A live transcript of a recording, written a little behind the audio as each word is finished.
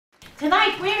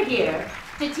Tonight we're here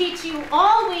to teach you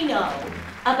all we know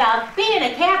about being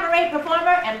a cabaret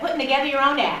performer and putting together your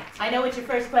own act. I know what your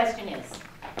first question is.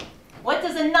 What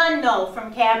does a nun know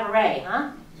from cabaret,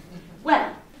 huh?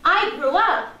 Well, I grew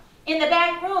up in the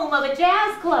back room of a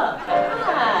jazz club.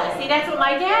 Ah, see, that's where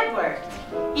my dad worked.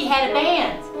 He had a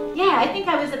band. Yeah, I think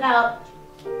I was about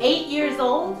 8 years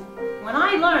old when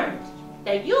I learned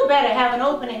that you better have an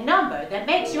opening number that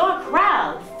makes your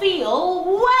crowd feel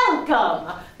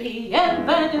welcome.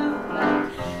 Bienvenue,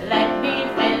 let me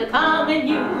welcome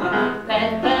you.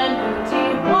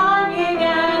 Bienvenue, Goggin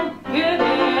and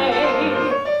Cabaret.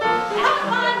 Have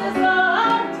fun the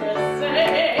song to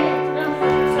sing,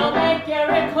 so make your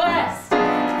request.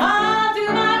 I'll do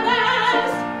my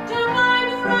best to find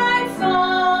the right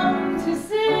song to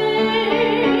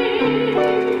sing.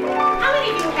 How many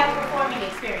of you have performing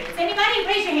experience? Anybody?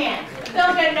 Raise your hand.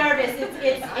 Don't get nervous.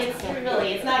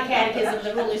 It's not catechism.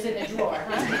 The ruler's in the drawer.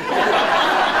 Huh?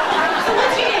 So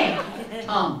what's your name?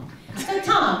 Tom. So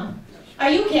Tom, are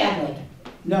you Catholic?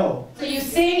 No. So you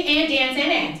sing and dance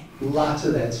and act? Lots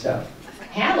of that stuff.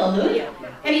 Hallelujah.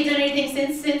 Have you done anything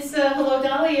since Hello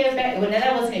Dolly? Well,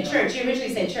 that wasn't in church. You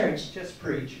originally said church. Just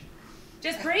preach.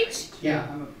 Just preach? Yeah,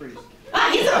 I'm a priest. Ah,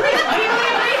 he's a priest. Are you really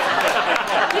a priest?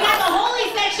 We got the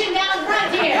holy section down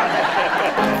front here.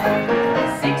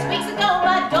 6 weeks ago,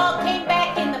 my dog came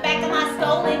back in the back of my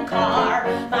stolen car.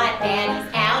 My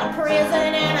daddy's out of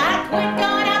prison and I quit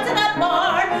going out to the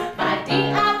bar. My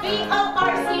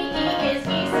D-I-V-O-R-C-E is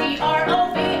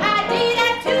E-C-R-O-V-I-D.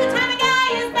 That two-time guy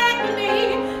is back with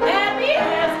me. Happy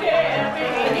as can be.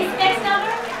 This next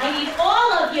number, I need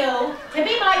all of you to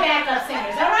be my backup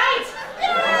singers, all right?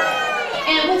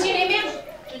 And what's your name, ma'am?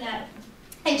 Jeanette.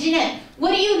 Hey, Jeanette,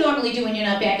 what do you normally do when you're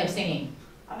not backup singing?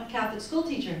 I'm a Catholic school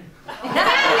teacher. You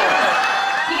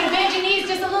can bend your knees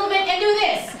just a little bit and do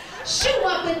this. Shoo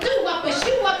up and do up and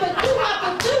shoo up and do up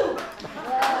and do.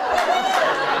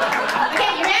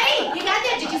 Okay, you ready? You got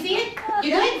that? Did you see it?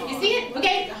 You good? You see it?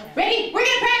 Okay, ready? We're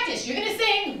gonna practice. You're gonna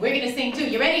sing. We're gonna sing too.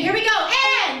 You ready? Here we go.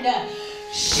 And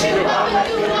shoo up and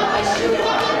do up and shoo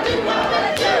up and do up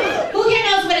and do. Who here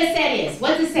knows what a set is?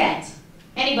 What's a set?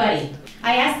 Anybody?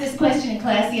 I asked this question in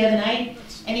class the other night,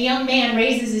 and a young man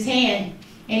raises his hand,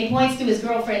 and he points to his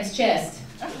girlfriend's chest.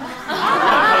 I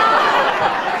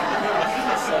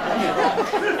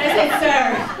said,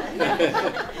 sir,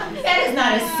 that is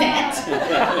not a set.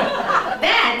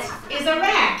 That is a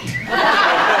rack.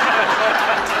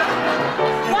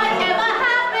 Whatever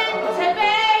happened to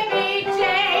baby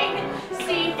Jane?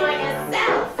 See for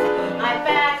yourself. I'm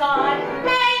back on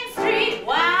Main Street,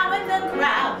 wowing the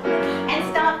crowd and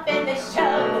stopping the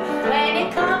show. When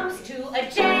it comes to a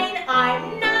Jane,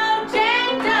 I'm no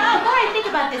Jane Doe. The more I think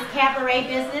about this cabaret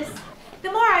business,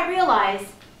 the more I realize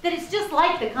that it's just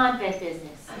like the convent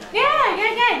business. Yeah.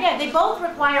 They both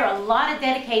require a lot of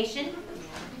dedication,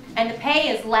 and the pay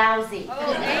is lousy.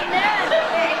 Oh, amen.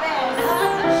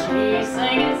 She's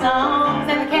singing songs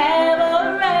at the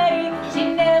cabaret. She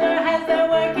never has the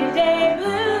working day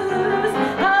blues.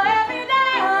 Oh, every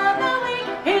day of the week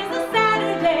is a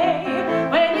Saturday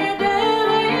when you're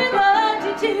doing what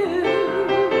you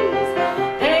choose.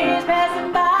 Days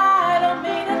passing by don't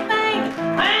mean a thing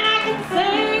when I can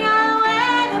sing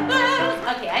away the blues.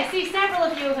 Okay, I see several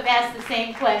of you have asked the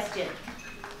same question.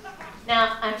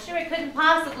 Now, I'm sure it couldn't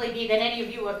possibly be that any of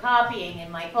you were copying in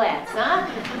my class, huh?